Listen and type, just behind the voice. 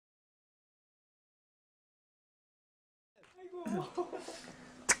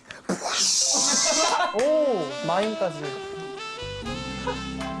오, 마임까지.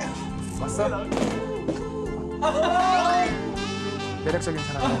 왔어? 매력적인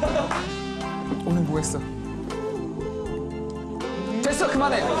사람. 오늘 뭐 했어? 됐어,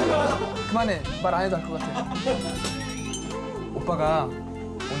 그만해. 그만해. 말 안 해도 알 것 같아. 오빠가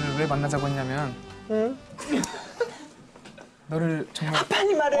오늘 왜 만나자고 했냐면, 응? 너를 정말.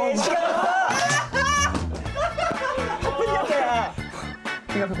 빨리 말해. 시간 없어. 바쁜 여자야.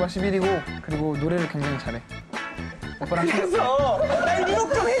 키가 181이고 그리고 노래를 굉장히 잘해. 오빠랑 그래서 날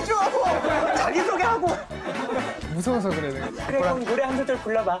유혹 좀 해줘. 자기소개하고. 무서워서 그래 내가. 그래, 그럼 노래 한 소절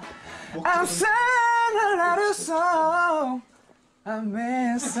불러봐. I'm sad a lot of song. I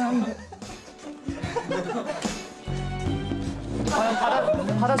miss some.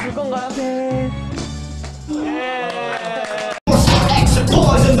 과연 받아줄 건가요? 네.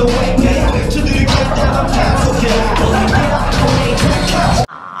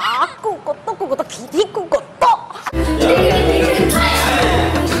 아, 꾸고또 기디 꾸고또.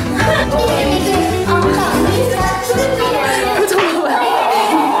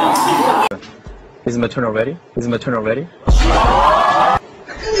 Is maternal ready? Is maternal ready?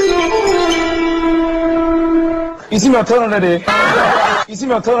 Is maternal ready? Is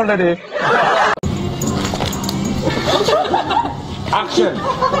maternal ready? Action!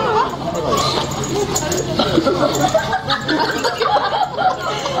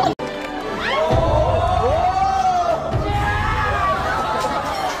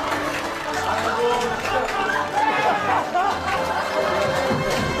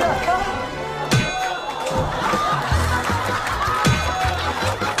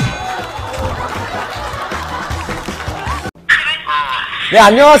 네,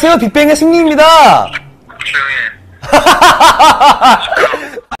 안녕하세요. 빅뱅의 승리입니다.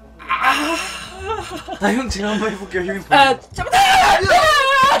 형 제가 한번 해볼게요. 형이 잡았다!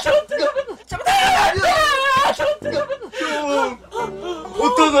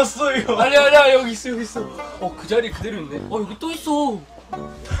 어디다 놨어요? 아니야 여기 있어 여기 있어. 그 자리 그대로 있네. 여기 또 있어.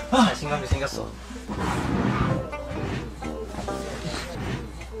 자신감이 생겼어.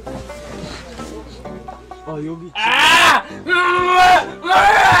 여기.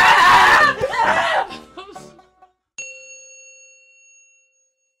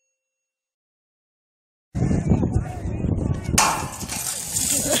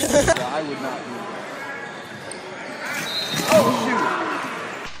 I would not do that. Oh shoot!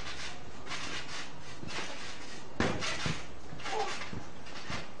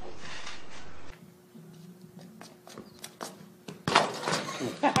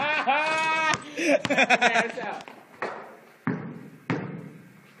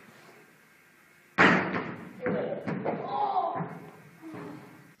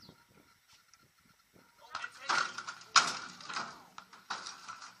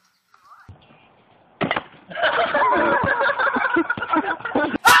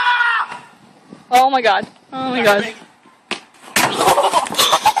 Oh my god. Oh my god.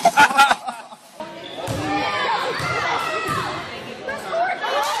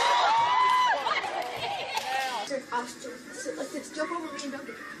 Sit like this, jump over me and dunk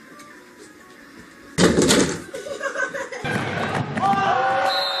it.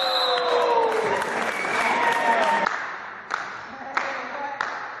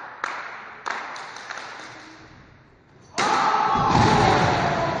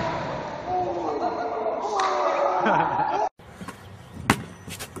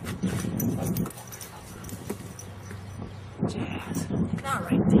 Jazz, not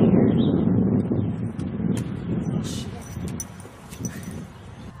right there. Oh shit.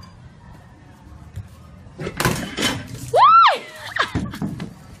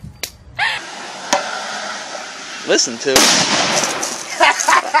 Listen to.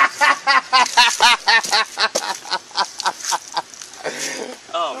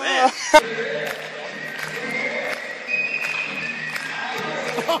 Oh man.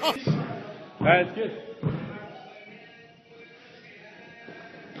 That's good.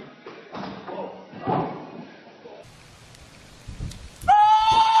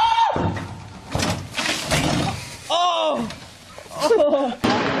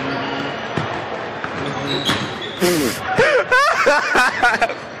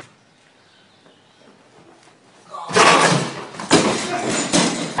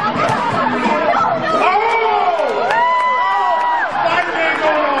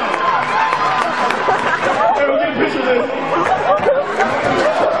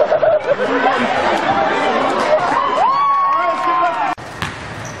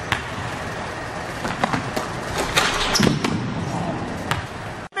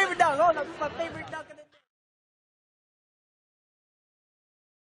 Favorite dog. Oh, that's my favorite dog.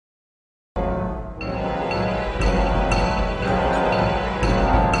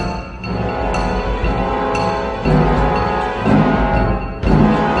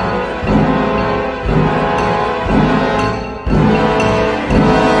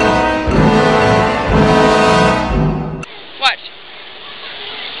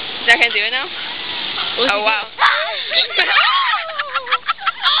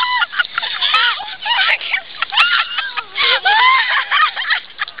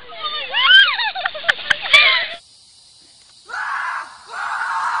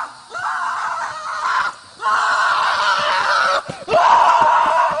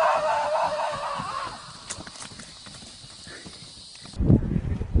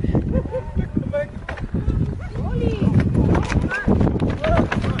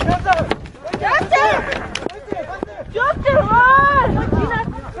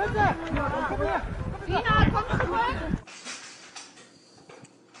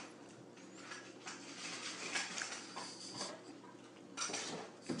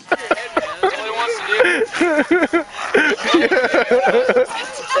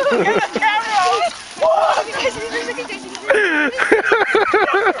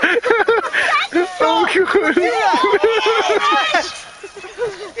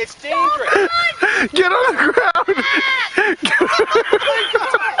 It's dangerous. Get on the ground!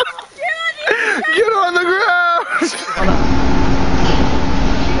 Get on the ground!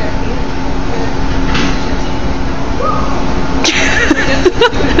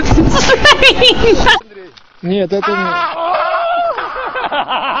 Нет, это не...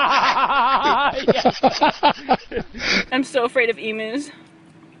 I'm so afraid of emus.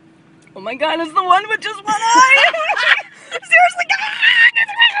 Oh my god, it's the one with just one eye! Seriously, get out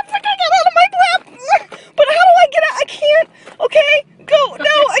of my breath! But how do I get out? I can't. Okay, go.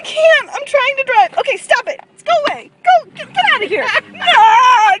 No, I can't. I'm trying to drive. Okay, stop it. Go away. Go. Get out of here.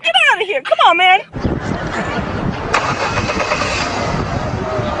 No, get out of here. Come on, man.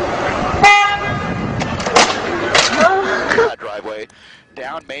 That driveway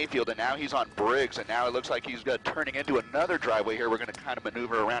down Mayfield, and now he's on Briggs, and now it looks like he's turning into another driveway here. We're going to kind of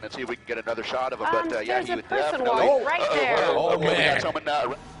maneuver around and see if we can get another shot of him. But yeah, he would definitely. right there. Oh, okay, we got someone.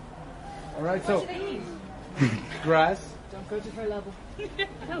 All right, so grass. Don't go to her level.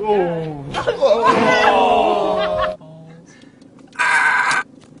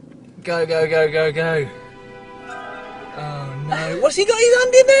 Go, go, go, go, go. Oh no. What's he got his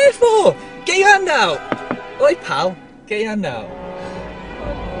hand in there for? Get your hand out. Oi, pal. Get your hand out.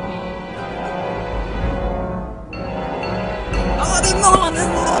 Oh, there's more, there's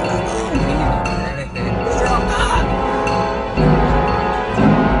more, there's more. He's not doing anything.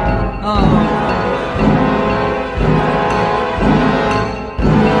 Oh.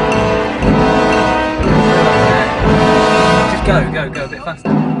 Just go a bit faster.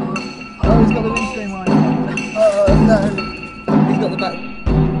 Oh, he's got the windscreen right. Oh no. He's got the back.